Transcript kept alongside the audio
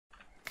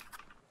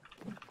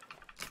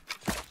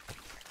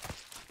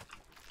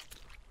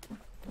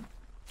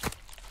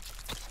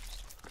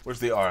Where's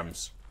the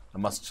arms? I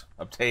must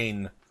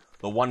obtain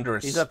the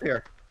wondrous... He's up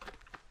here.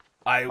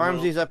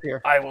 Armsy's up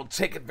here. I will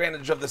take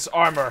advantage of this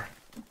armor.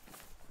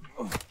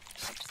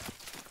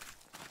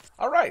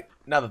 Alright,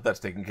 now that that's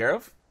taken care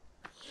of.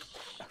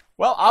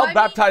 Well, I'll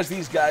baptize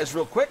these guys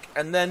real quick,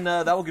 and then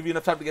that will give you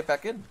enough time to get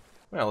back in.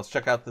 Well, let's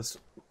check out this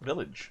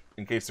village,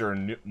 in case there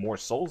are more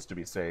souls to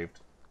be saved.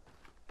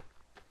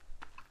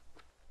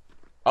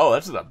 Oh,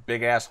 this is a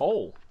big-ass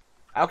hole.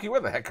 Aoki,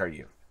 where the heck are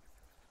you?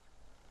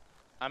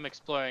 I'm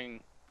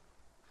exploring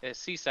a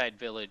seaside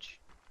village.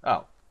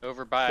 Oh.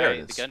 Over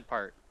by the gun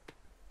part.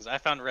 Because I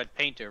found red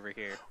paint over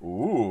here.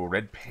 Ooh,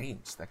 red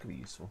paint. That could be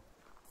useful.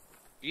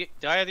 Do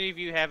either of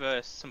you have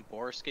some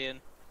boar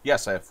skin?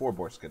 Yes, I have 4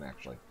 boar skin,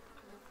 actually.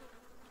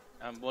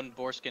 I'm 1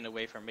 boar skin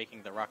away from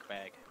making the rock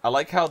bag. I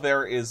like how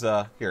there is,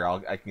 here,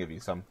 I can give you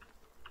some.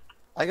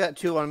 I got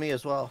 2 on me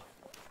as well.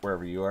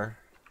 Wherever you are.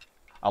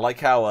 I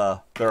like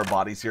how, there are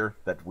bodies here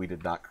that we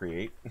did not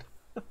create.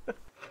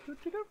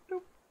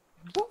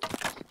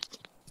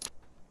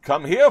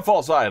 Come here,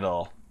 false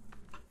idol!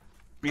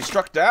 Be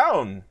struck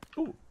down!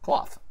 Ooh,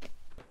 cloth.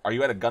 Are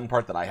you at a gun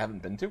part that I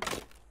haven't been to?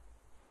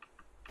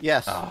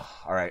 Yes. Oh,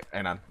 alright,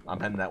 hang on. I'm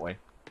heading that way.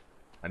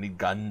 I need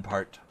gun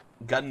part.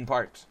 Gun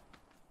part.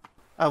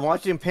 I'm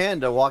watching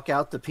Panda walk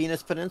out the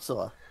Penis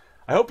Peninsula.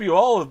 I hope you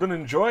all have been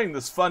enjoying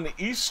this fun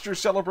Easter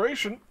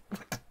celebration.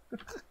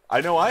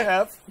 I know I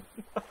have.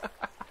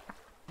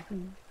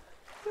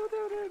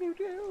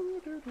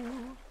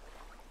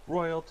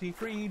 Royalty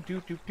free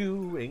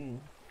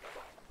doing.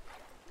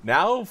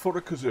 Now for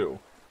a kazoo.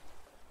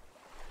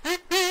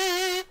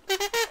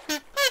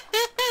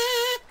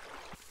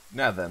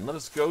 Now then, let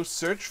us go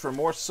search for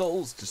more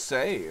souls to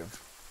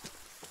save.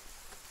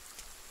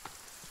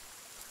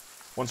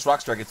 Once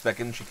Rockstar gets back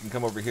in, she can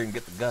come over here and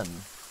get the gun.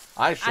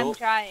 I'm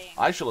trying.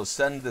 I shall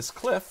ascend this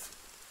cliff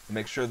to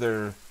make sure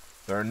there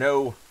are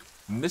no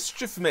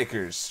mischief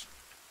makers,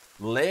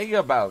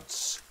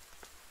 layabouts,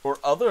 or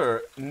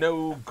other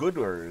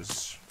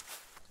no-gooders.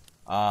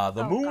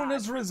 The moon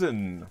has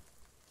risen.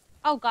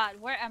 Oh God,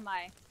 where am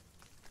I?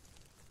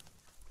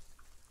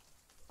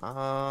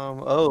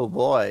 Oh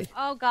boy.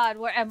 Oh God,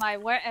 where am I?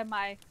 Where am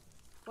I?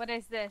 What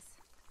is this?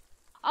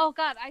 Oh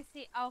God, I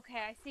see. Okay,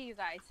 I see you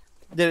guys.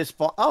 Did it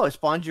spawn? Oh, it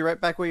spawned you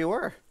right back where you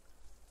were.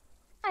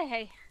 Hi,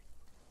 hey.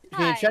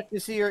 Can you check to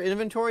see your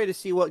inventory to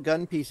see what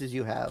gun pieces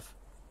you have?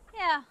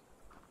 Yeah.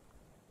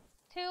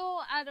 2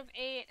 out of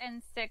 8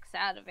 and 6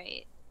 out of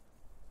 8.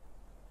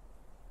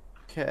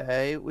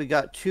 Okay, we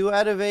got 2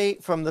 out of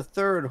 8 from the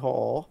 3rd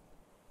hole.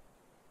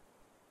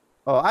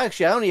 Oh,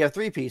 actually, I only have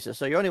 3 pieces,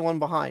 so you're only 1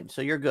 behind,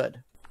 so you're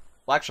good.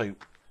 Well, actually,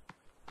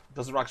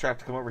 doesn't Rockstar have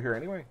to come over here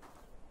anyway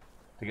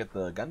to get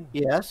the gun?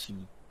 Yes.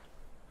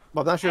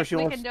 Well, I'm not sure if she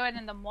wants... We can do it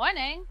in the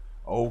morning.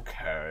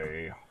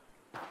 Okay.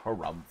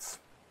 Harumph.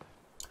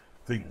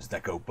 Things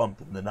that go bump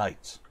in the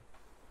night.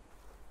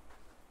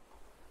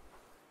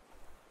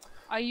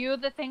 Are you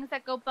the things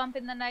that go bump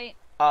in the night?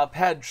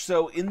 Padge,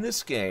 so in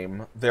this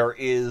game, there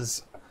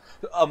is...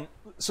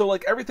 so,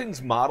 like,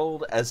 everything's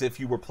modeled as if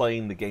you were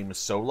playing the game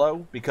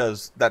solo,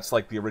 because that's,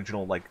 like, the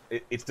original, like,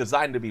 it's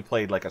designed to be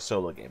played like a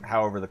solo game.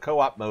 However, the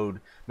co-op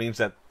mode means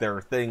that there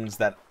are things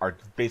that are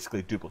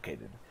basically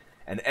duplicated,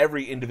 and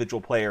every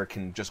individual player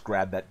can just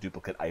grab that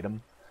duplicate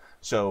item.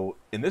 So,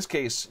 in this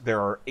case,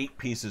 there are 8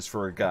 pieces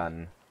for a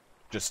gun,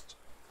 just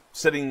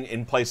sitting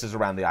in places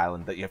around the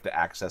island that you have to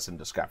access and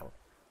discover.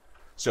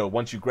 So,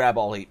 once you grab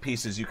all 8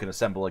 pieces, you can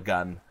assemble a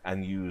gun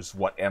and use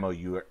what ammo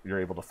you're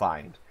able to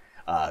find.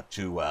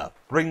 To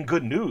bring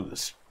good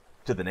news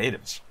to the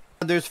natives.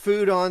 There's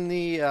food on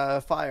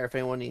the fire if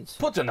anyone needs.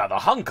 Put another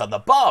hunk on the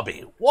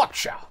barbie.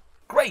 Watcha.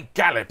 Great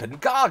galloping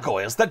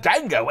gargoyles. The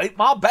dango ate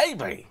my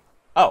baby.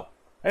 Oh,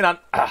 hang on.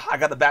 I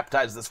gotta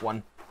baptize this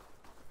one.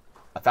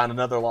 I found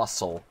another lost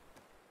soul.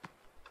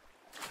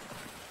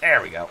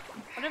 There we go.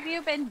 What have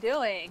you been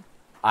doing?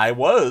 I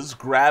was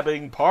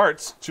grabbing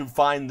parts to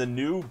find the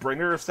new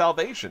bringer of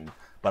salvation,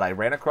 but I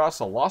ran across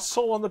a lost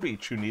soul on the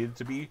beach who needed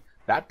to be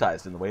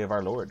baptized in the way of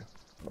our Lord.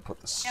 I'm gonna put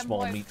the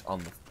small meat on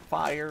the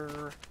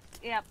fire.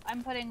 Yep,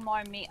 I'm putting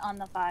more meat on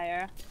the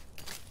fire.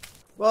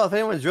 Well, if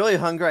anyone's really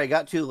hungry, I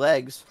got 2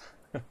 legs.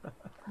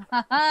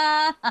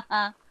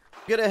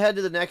 Get ahead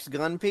to the next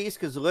gun piece,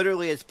 because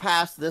literally it's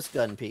past this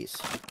gun piece.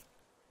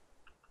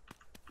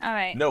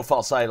 Alright. No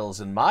false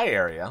idols in my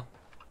area.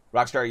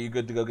 Rockstar, are you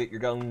good to go get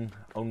your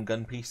own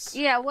gun piece?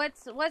 Yeah,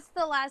 what's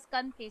the last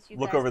gun piece you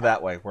Look guys over got?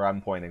 that way, where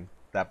I'm pointing.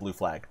 That blue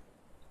flag.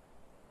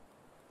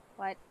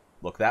 What?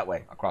 Look that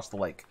way, across the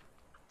lake.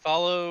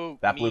 Follow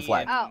that blue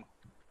flag. Oh.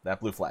 That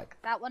blue flag.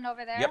 That one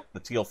over there? Yep, the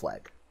teal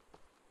flag.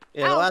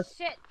 Yeah, oh,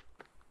 shit!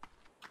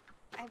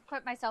 I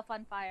put myself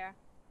on fire.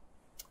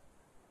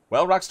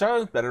 Well,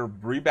 Rockstar, better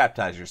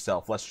rebaptize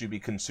yourself, lest you be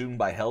consumed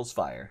by hell's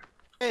fire.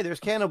 Hey, there's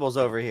cannibals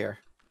over here.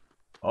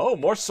 Oh,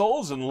 more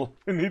souls in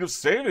need of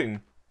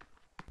saving.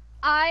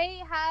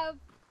 I have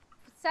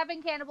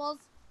 7 cannibals.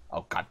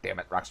 Oh, god damn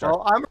it, Rockstar.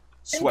 Well, I'm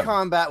Swim. in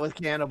combat with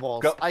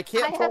cannibals. Go. I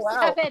can't pull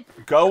out. 7.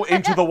 Go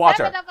into the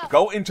water.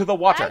 Go into the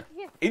water.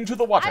 Into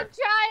the water. I'm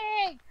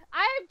trying.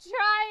 I'm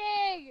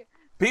trying.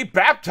 Be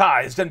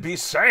baptized and be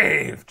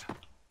saved.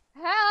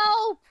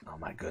 Help! Oh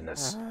my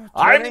goodness.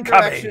 I'm Turning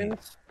coming.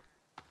 directions.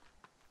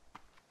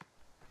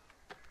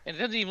 And it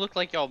doesn't even look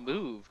like y'all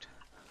moved.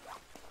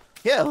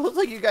 Yeah, it looks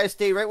like you guys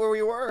stayed right where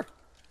we were.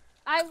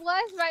 I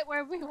was right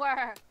where we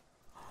were.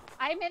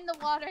 I'm in the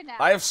water now.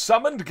 I have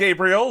summoned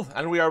Gabriel,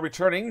 and we are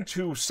returning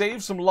to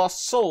save some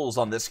lost souls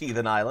on this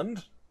heathen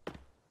island.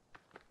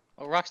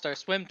 Oh, Rockstar,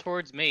 swim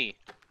towards me.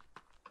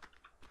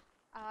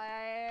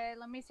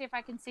 Let me see if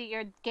I can see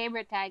your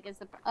gamer tag.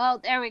 Oh,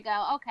 there we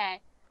go.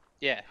 Okay.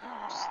 Yeah,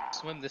 just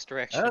swim this I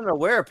direction. don't know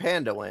where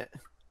Panda went.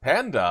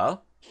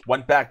 Panda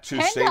went back to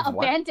Panda save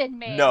one. abandoned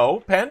me. No,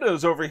 Panda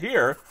is over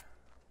here,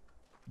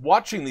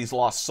 watching these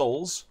lost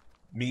souls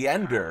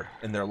meander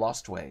in their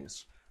lost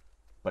ways.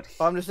 But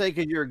Well, I'm just saying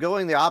because you're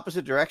going the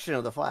opposite direction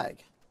of the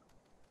flag.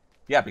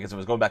 yeah, because it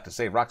was going back to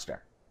save Rockstar.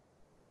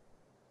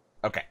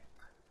 Okay.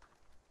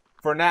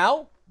 For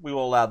now, we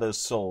will allow those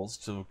souls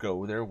to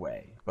go their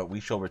way, but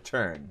we shall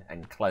return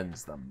and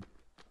cleanse them.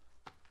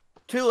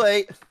 Too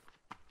late.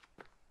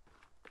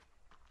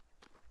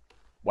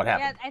 What Yeah,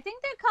 happened? I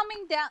think they're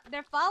coming down.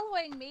 They're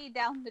following me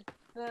down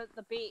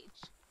the beach.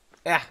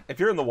 Yeah, if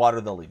you're in the water,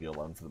 they'll leave you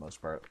alone for the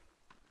most part.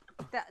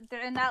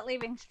 They're not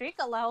leaving Streak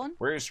alone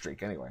Where is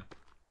Streak, anyway?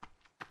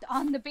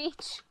 on the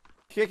beach.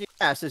 Kicking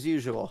ass as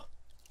usual.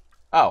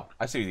 Oh,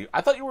 I see you.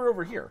 I thought you were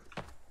over here.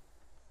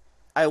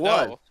 I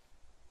was. No.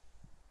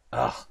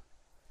 Ugh.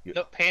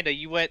 No, Panda,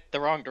 you went the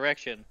wrong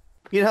direction.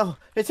 You know,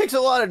 it takes a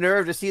lot of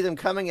nerve to see them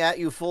coming at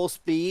you full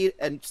speed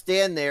and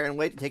stand there and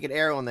wait to take an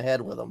arrow in the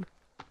head with them.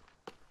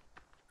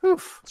 Whew.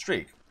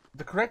 Streak,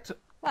 the correct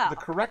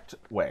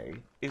way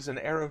is an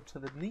arrow to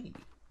the knee.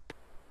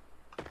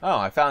 Oh,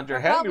 I found your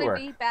I'll handiwork.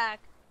 probably be back.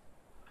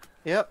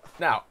 Yep.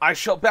 Now, I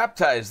shall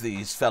baptize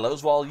these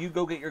fellows while you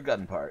go get your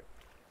gun part.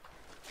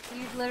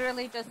 He's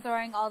literally just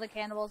throwing all the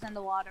cannibals in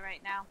the water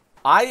right now.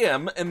 I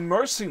am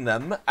immersing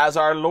them as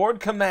our Lord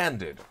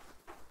commanded.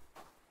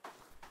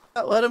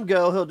 Let him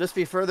go. He'll just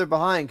be further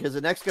behind because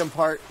the next gun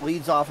part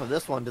leads off of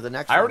this one to the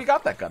next one. I already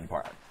got that gun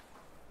part.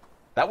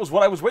 That was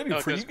what I was waiting No,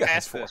 it for you goes guys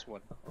past for. this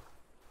one.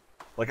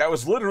 Like, I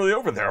was literally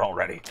over there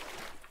already.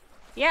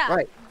 Yeah,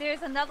 Right.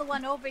 there's another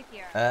one over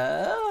here.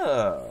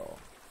 Oh.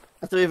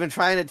 That's what we've been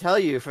trying to tell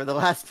you for the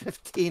last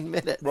 15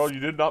 minutes. Well, you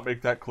did not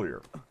make that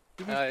clear.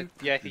 Yeah, I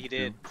think you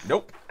did.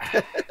 Nope.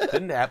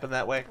 Didn't happen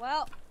that way.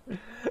 Well,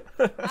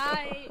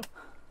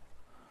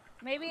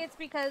 maybe it's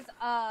because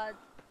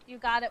you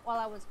got it while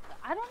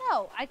I don't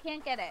know. I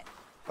can't get it.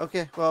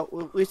 Okay, well,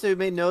 at least we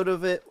made note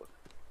of it.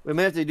 We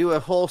may have to do a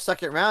whole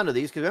second round of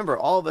these because remember,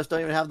 all of us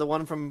don't even have the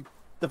one from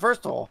the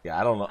first hole. Yeah,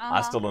 I don't know. I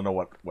Uh-huh. still don't know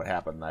what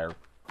happened there.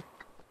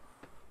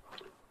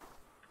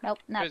 Nope,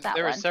 not that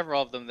There were one.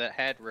 several of them that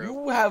had rope.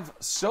 You have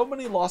so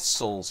many lost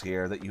souls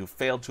here that you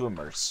failed to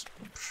immerse.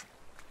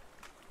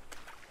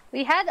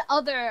 We had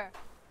other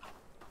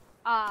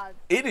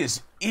It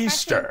is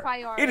Easter.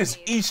 priorities. It is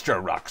Easter,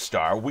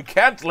 Rockstar. We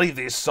can't leave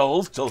these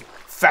souls to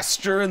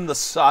fester in the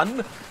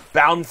sun,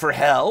 bound for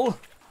hell.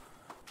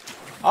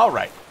 All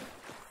right.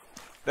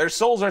 Their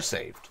souls are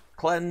saved,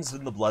 cleansed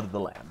in the blood of the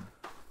Lamb.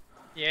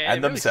 Yeah,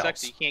 and it really themselves.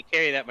 sucks that you can't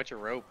carry that much of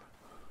rope.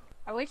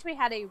 I wish we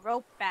had a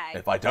rope bag.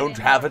 If I but don't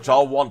in have our- it,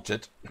 I'll want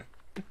it.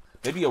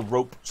 Maybe a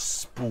rope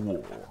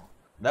spool.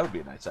 That would be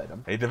a nice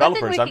item. Hey, I think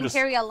developers, we I'm can just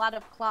carry a lot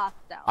of cloth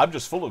though. I'm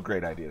just full of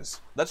great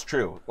ideas. That's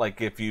true. Like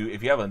if you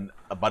have an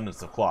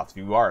abundance of cloth,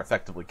 you are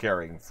effectively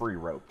carrying free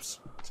ropes.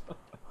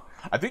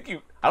 I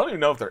don't even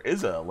know if there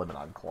is a limit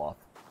on cloth.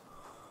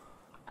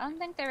 I don't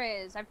think there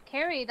is. I've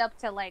carried up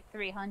to like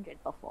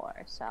 300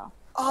 before, so.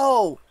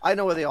 Oh, I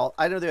know where the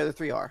other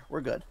three are.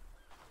 We're good.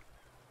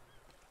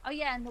 Oh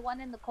yeah, and the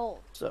one in the cold.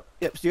 So,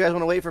 yep. So you guys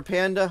want to wait for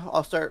Panda?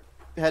 I'll start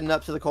heading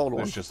up to the cold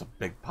one. There's just a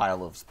big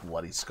pile of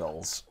bloody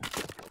skulls.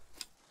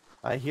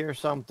 I hear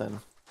something.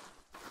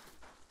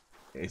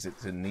 Is it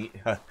to need?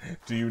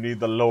 Do you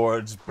need the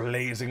Lord's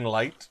blazing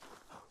light?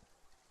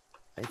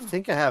 I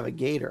think I have a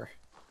gator.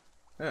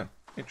 Yeah,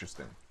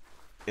 interesting.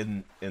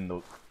 In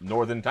the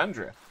northern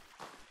tundra.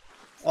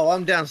 Oh,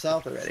 I'm down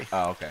south already.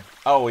 Oh, okay.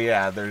 Oh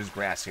yeah, there's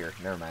grass here.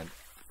 Never mind.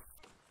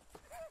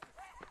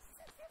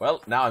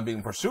 Well, now I'm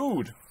being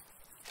pursued.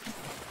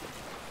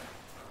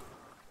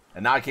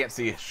 And now I can't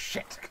see a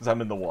shit because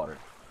I'm in the water.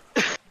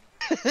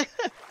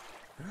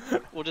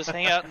 We'll just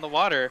hang out in the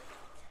water.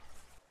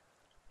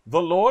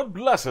 The Lord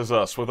blesses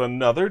us with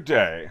another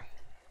day.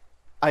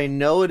 I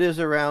know it is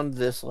around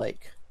this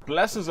lake.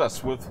 Blesses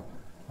us with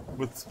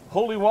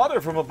holy water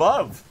from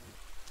above.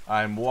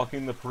 I'm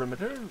walking the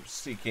perimeter,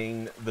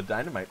 seeking the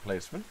dynamite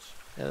placement.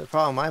 Yeah, the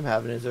problem I'm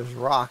having is there's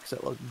rocks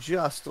that look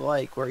just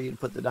like where you'd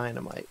put the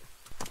dynamite.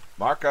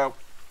 Marco.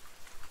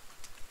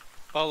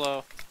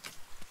 Polo.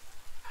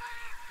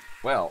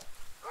 Well,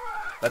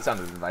 that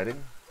sounded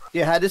inviting.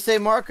 You had to say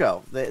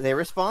Marco. They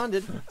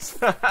responded.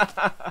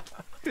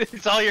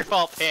 It's all your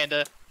fault,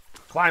 Panda.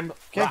 Climb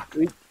Okay, rock.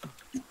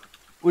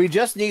 we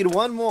just need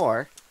one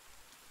more.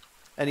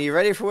 And are you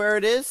ready for where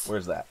it is?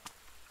 Where's that?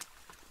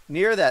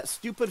 Near that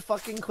stupid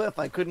fucking cliff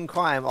I couldn't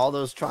climb all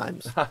those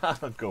times.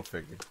 Go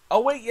figure.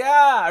 Oh wait,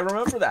 yeah, I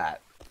remember that.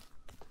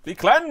 Be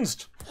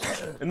cleansed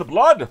in the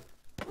blood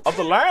of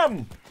the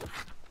lamb.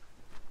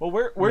 Well,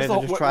 where's the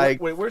hole?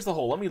 Wait, where's the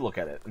hole? Let me look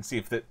at it and see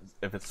if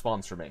it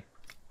spawns for me.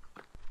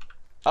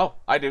 Oh,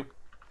 I do.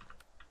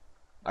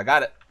 I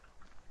got it.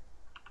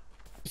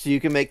 So you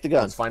can make the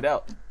gun. Let's find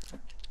out.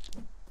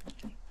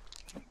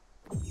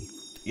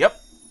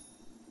 Yep.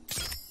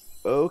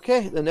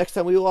 Okay, the next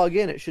time we log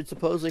in, it should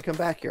supposedly come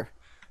back here.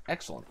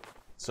 Excellent.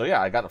 So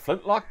yeah, I got a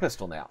flintlock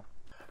pistol now.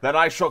 Then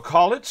I shall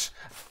call it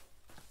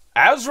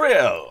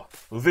Azrael,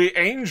 the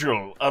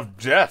Angel of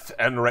Death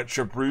and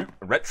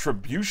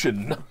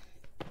Retribution.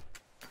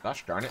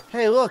 Gosh darn it.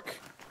 Hey, look.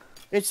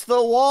 It's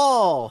the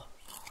wall.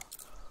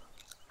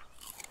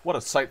 What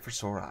a sight for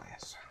sore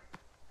eyes.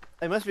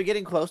 I must be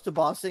getting close to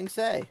Boss Sing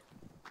Se.